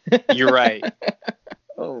 You're right.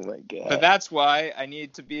 Oh my god. But that's why I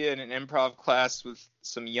need to be in an improv class with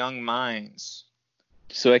some young minds.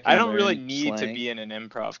 So I don't learn really need slang? to be in an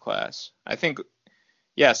improv class. I think,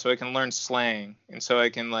 yeah, so I can learn slang, and so I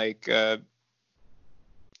can like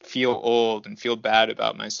feel old and feel bad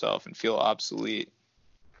about myself and feel obsolete.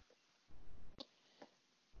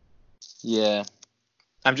 Yeah.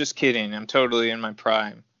 I'm just kidding. I'm totally in my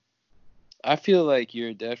prime. I feel like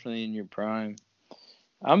you're definitely in your prime.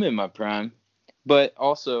 I'm in my prime. But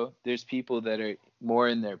also, there's people that are more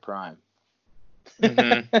in their prime.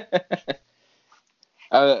 Mhm.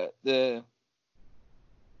 I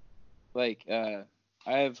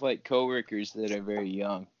have like coworkers that are very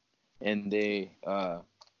young, and they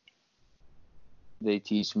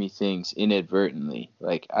teach me things inadvertently.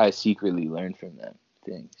 Like I secretly learn from them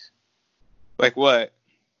things. Like what?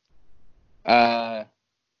 I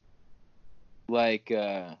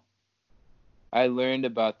learned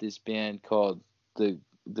about this band called the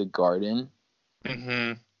Garden,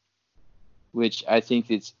 Mhm. which I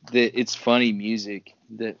think it's funny music.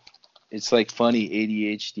 That it's like funny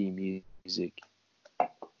ADHD music.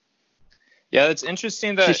 Yeah, it's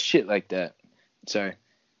interesting that Just shit like that. Sorry.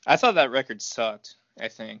 I thought that record sucked. I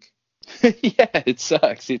think. Yeah, it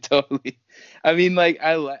sucks. It totally. I mean, like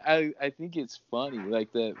I think it's funny.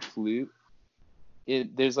 Like the flute.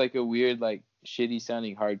 There's like a weird like shitty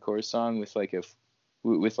sounding hardcore song with like a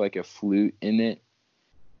flute in it.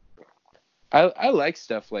 I like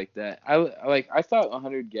stuff like that. I thought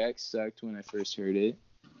 100 Gex sucked when I first heard it,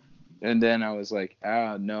 and then I was like,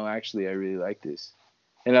 no, actually I really like this,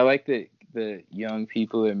 and I like that the young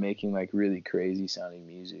people are making like really crazy sounding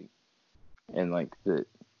music, and like the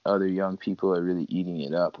other young people are really eating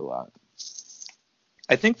it up a lot.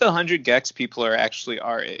 I think the 100 Gex people are actually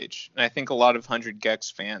our age, and I think a lot of 100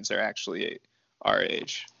 Gex fans are actually our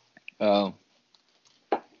age. Oh.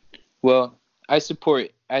 Well, I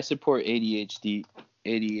support ADHD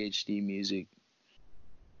music.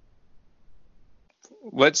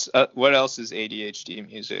 What else is ADHD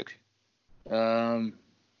music? I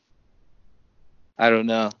don't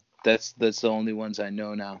know. That's the only ones I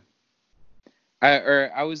know now.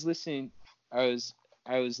 I was listening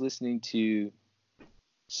to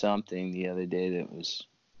something the other day that was,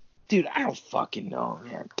 dude, I don't fucking know,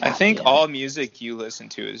 man. I think all music you listen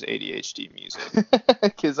to is ADHD music.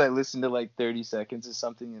 Because I listen to like 30 seconds of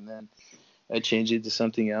something and then I change it to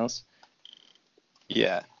something else.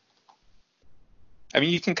 Yeah. I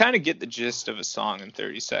mean, you can kind of get the gist of a song in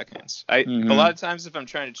 30 seconds. A lot of times if I'm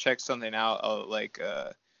trying to check something out, I'll like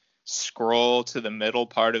scroll to the middle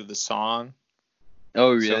part of the song.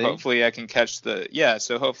 Oh, really? So hopefully I can catch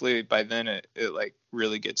so hopefully by then it like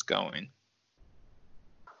really gets going.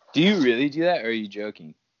 Do you really do that, or are you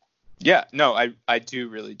joking? Yeah, no, I do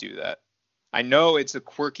really do that. I know it's a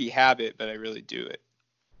quirky habit, but I really do it.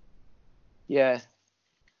 Yeah.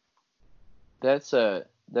 That's a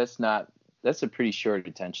pretty short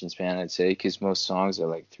attention span, I'd say, because most songs are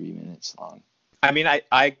like 3 minutes long. I mean,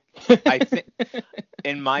 I think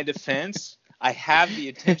in my defense, I have the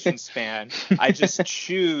attention span. I just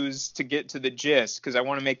choose to get to the gist because I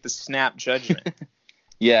want to make the snap judgment.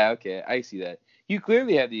 Yeah, okay, I see that. You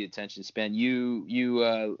clearly have the attention span.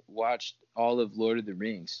 You watched all of Lord of the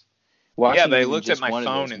Rings. Yeah, but I looked at my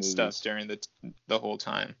phone and stuff during the whole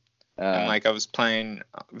time. And like I was playing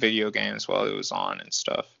video games while it was on and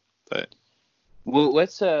stuff. But well,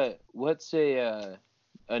 what's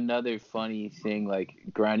another funny thing like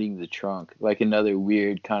grinding the trunk? Like another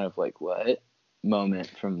weird kind of like what moment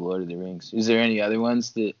from Lord of the Rings? Is there any other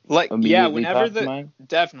ones that like whenever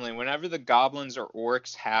definitely whenever the goblins or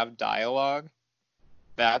orcs have dialogue,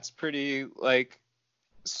 that's pretty like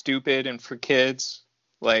stupid and for kids.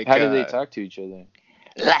 Like how do they talk to each other?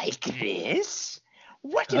 Like this?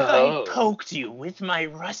 What if I poked you with my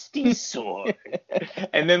rusty sword?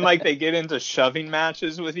 And then like they get into shoving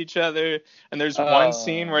matches with each other. And there's one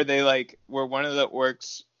scene where where one of the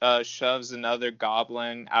orcs shoves another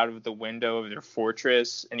goblin out of the window of their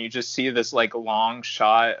fortress, and you just see this like long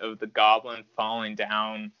shot of the goblin falling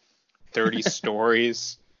down 30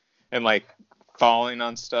 stories and like falling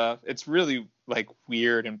on stuff. It's really like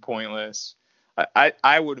weird and pointless.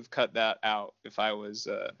 I would have cut that out if I was.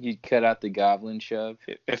 You'd cut out the goblin shove.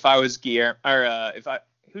 If I was Guillermo, or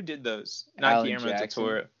who did those? Not Alan Guillermo del Jackson.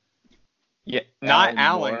 Toro. Yeah, not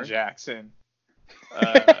Alan Moore. Jackson.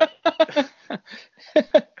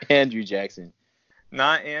 Andrew Jackson.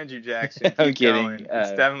 Not Andrew Jackson. I'm Keep kidding. going.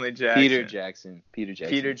 It's definitely Jackson. Peter Jackson. Peter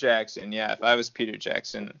Jackson. Yeah, if I was Peter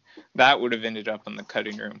Jackson, that would have ended up on the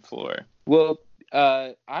cutting room floor. Well,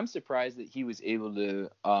 I'm surprised that he was able to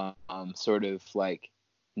sort of like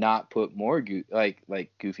not put more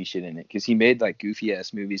like goofy shit in it, because he made like goofy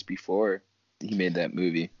ass movies before he made that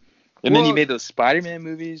movie, and then he Well, made those Spider-Man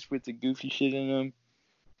movies with the goofy shit in them.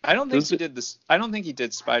 I don't think Those- he did this. I don't think he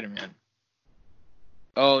did Spider-Man.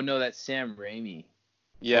 Oh no, that's Sam Raimi.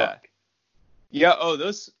 Yeah. Fuck. Yeah. Oh,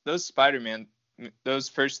 those Spider-Man, those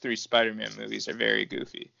first 3 Spider-Man movies are very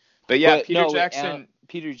goofy. But yeah, But Peter no, wait, Jackson.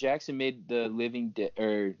 Peter Jackson made the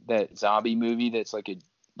or that zombie movie that's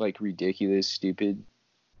like ridiculous, stupid.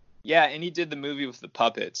 Yeah, and he did the movie with the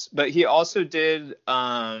puppets. But he also did.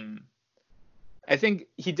 I think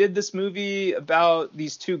he did this movie about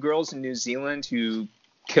these 2 girls in New Zealand who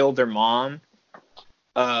killed their mom.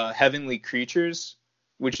 Heavenly Creatures,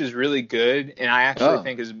 which is really good, and I actually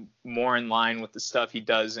think is more in line with the stuff he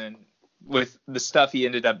does with the stuff he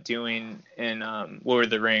ended up doing in Lord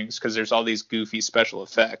of the Rings, because there's all these goofy special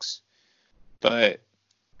effects. But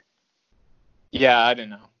yeah, I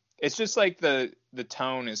don't know. It's just like the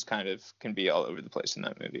tone is can be all over the place in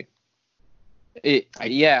that movie.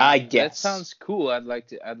 I guess that sounds cool. I'd like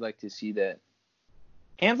to see that.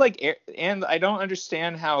 And I don't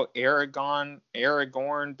understand how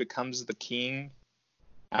Aragorn becomes the king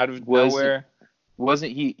out of nowhere.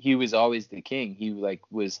 Wasn't he was always the king. He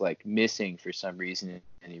was missing for some reason,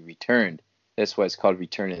 and he returned. That's why it's called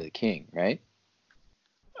Return of the King, right?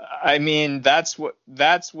 I mean, that's what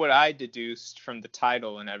I deduced from the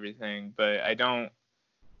title and everything, but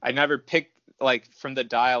I never picked, from the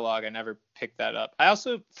dialogue, I never picked that up. I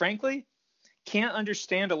also, frankly, can't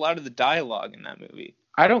understand a lot of the dialogue in that movie.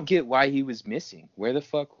 I don't get why he was missing. Where the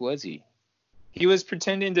fuck was he? He was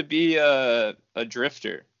pretending to be a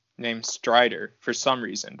drifter named Strider for some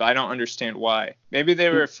reason, but I don't understand why. Maybe they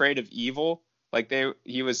were afraid of evil.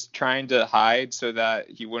 He was trying to hide so that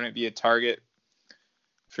he wouldn't be a target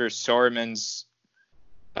for Saruman's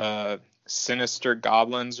sinister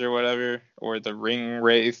goblins or whatever, or the ring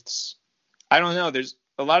wraiths. I don't know. There's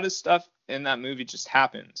a lot of stuff in that movie just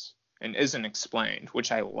happens and isn't explained,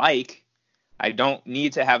 which I like. I don't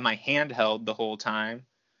need to have my hand held the whole time,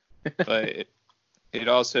 but it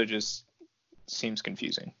also just seems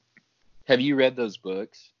confusing. Have you read those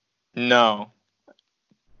books? No.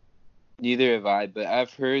 Neither have I, but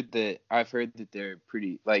I've heard that they're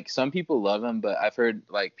pretty, some people love them, but I've heard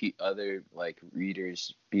other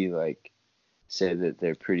readers say that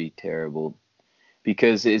they're pretty terrible,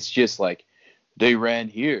 because it's just they ran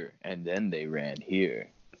here and then they ran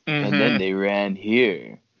here and then they ran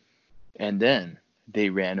here and then they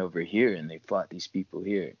ran over here and they fought these people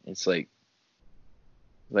here. It's like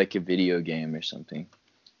a video game or something.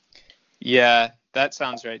 Yeah, that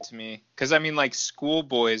sounds right to me. Because, I mean,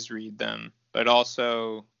 schoolboys read them, but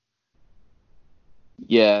also...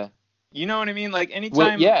 Yeah. You know what I mean? Anytime...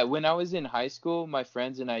 Well, yeah, when I was in high school, my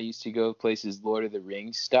friends and I used to go places Lord of the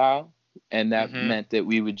Rings style, and that meant that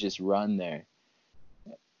we would just run there.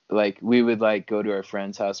 We would, go to our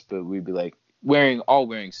friend's house, but we'd be, wearing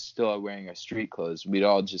our street clothes. We'd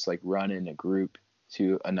all just, run in a group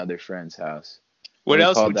to another friend's house. What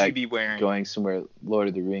else would you be wearing? Going somewhere, Lord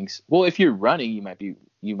of the Rings. Well, if you're running, you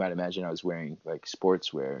might imagine I was wearing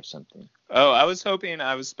sportswear or something. Oh, I was hoping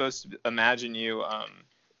I was supposed to imagine you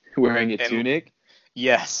wearing a tunic.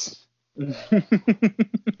 Yes.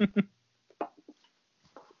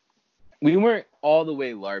 We weren't all the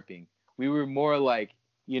way LARPing. We were more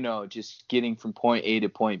just getting from point A to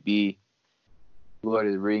point B, Lord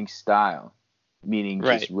of the Rings style, meaning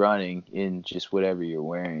just running in just whatever you're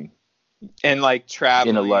wearing. And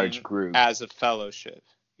traveling in a large group as a fellowship.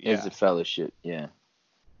 Yeah. As a fellowship, yeah.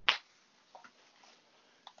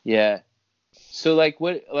 Yeah. So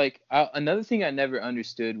another thing I never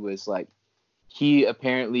understood was he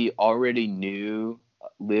apparently already knew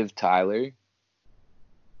Liv Tyler.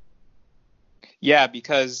 Yeah,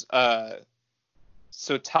 because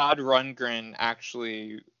so Todd Rundgren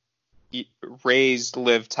actually raised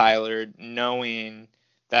Liv Tyler knowing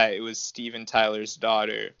that it was Steven Tyler's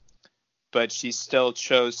daughter. But she still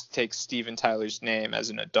chose to take Steven Tyler's name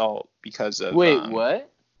as an adult because of... Wait, what?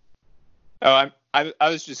 Oh, I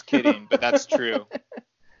was just kidding, but that's true.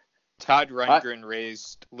 Todd Rundgren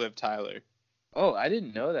raised Liv Tyler. Oh, I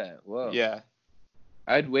didn't know that. Whoa. Yeah.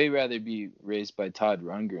 I'd way rather be raised by Todd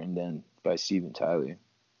Rundgren than by Steven Tyler.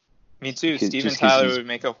 Me too. Steven Tyler would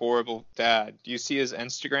make a horrible dad. Do you see his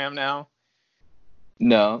Instagram now?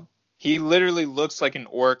 No. He literally looks like an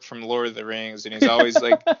orc from Lord of the Rings, and he's always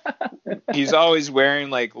he's always wearing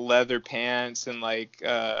leather pants and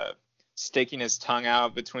sticking his tongue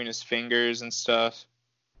out between his fingers and stuff.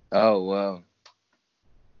 Oh, wow.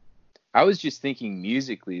 I was just thinking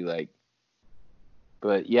musically,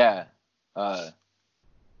 but yeah. Yeah,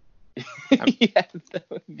 that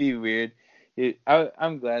would be weird.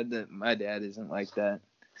 I'm glad that my dad isn't like that.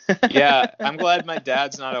 Yeah, I'm glad my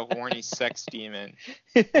dad's not a horny sex demon.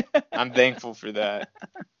 I'm thankful for that.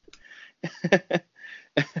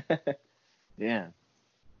 Yeah.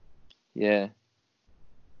 Yeah.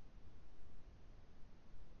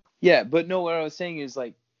 Yeah, but no, what I was saying is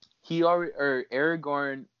like he already or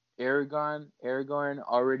Aragorn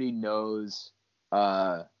already knows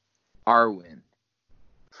Arwen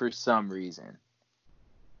for some reason.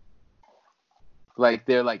 Like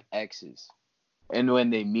they're like exes. And when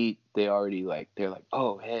they meet, they're like,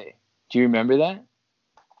 "Oh, hey." Do you remember that?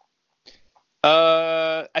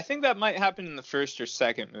 I think that might happen in the first or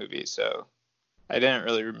second movie, so I didn't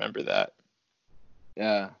really remember that.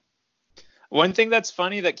 Yeah. One thing that's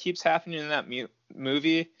funny that keeps happening in that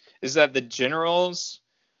movie is that the generals,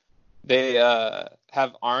 they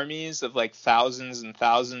have armies of like thousands and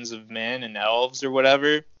thousands of men and elves or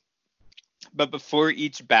whatever. But before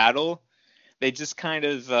each battle, they just kind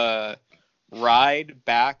of ride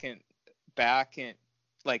back and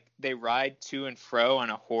like they ride to and fro on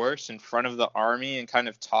a horse in front of the army and kind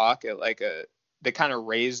of talk at like they kind of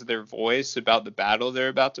raise their voice about the battle they're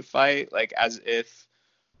about to fight, like as if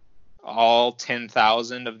all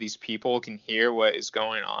 10,000 of these people can hear what is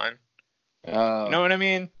going on. Oh. You know what I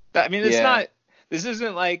mean? It's Yeah. not. This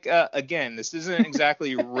isn't like again. This isn't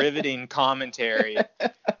exactly riveting commentary,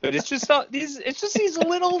 but it's just these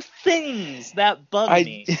little things that bug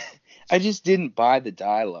me. I just didn't buy the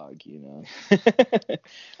dialogue, you know.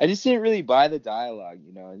 I just didn't really buy the dialogue,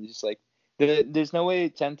 you know. And just like there's no way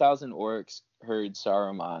 10,000 orcs heard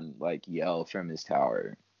Saruman like yell from his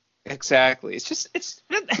tower. Exactly. It's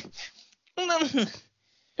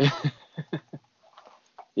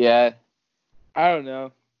Yeah. I don't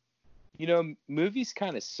know. You know, movies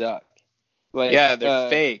kind of suck. Like, yeah, they're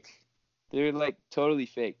fake. They're like totally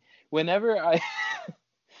fake. Whenever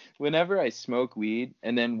I smoke weed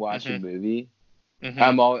and then watch a movie,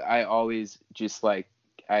 I always just like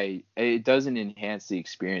it doesn't enhance the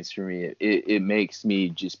experience for me. It makes me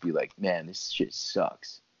just be like, man, this shit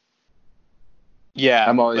sucks. Yeah.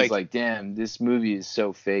 I'm always like, damn, this movie is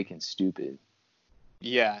so fake and stupid.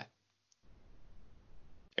 Yeah.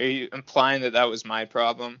 Are you implying that was my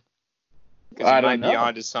problem? Because you might be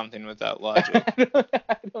onto something with that logic.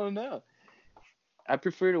 I don't know. I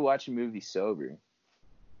prefer to watch a movie sober.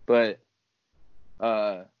 But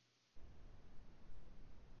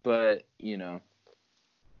you know,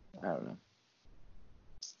 I don't know.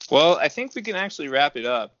 Well, I think we can actually wrap it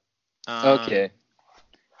up. Okay.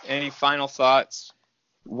 Any final thoughts?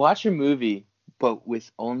 Watch a movie, but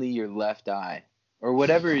with only your left eye, or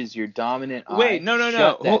whatever is your dominant eye. Wait, no.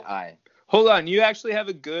 Shut that eye. Hold on. You actually have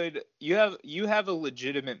you have a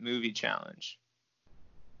legitimate movie challenge.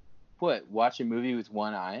 What? Watch a movie with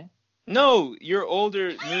one eye? No, your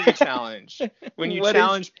older movie challenge. When you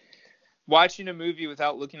challenge watching a movie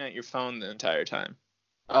without looking at your phone the entire time.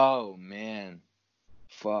 Oh, man.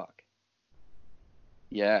 Fuck.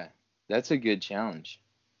 Yeah, that's a good challenge.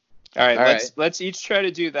 All right, let's each try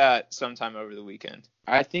to do that sometime over the weekend.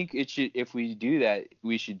 I think if we do that,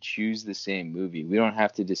 we should choose the same movie. We don't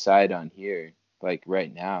have to decide on here, like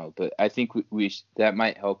right now, but I think that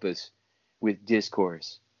might help us with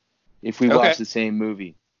discourse if we watch the same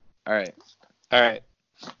movie. All right.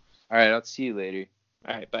 I'll see you later.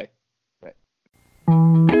 All right, bye.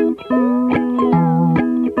 Bye.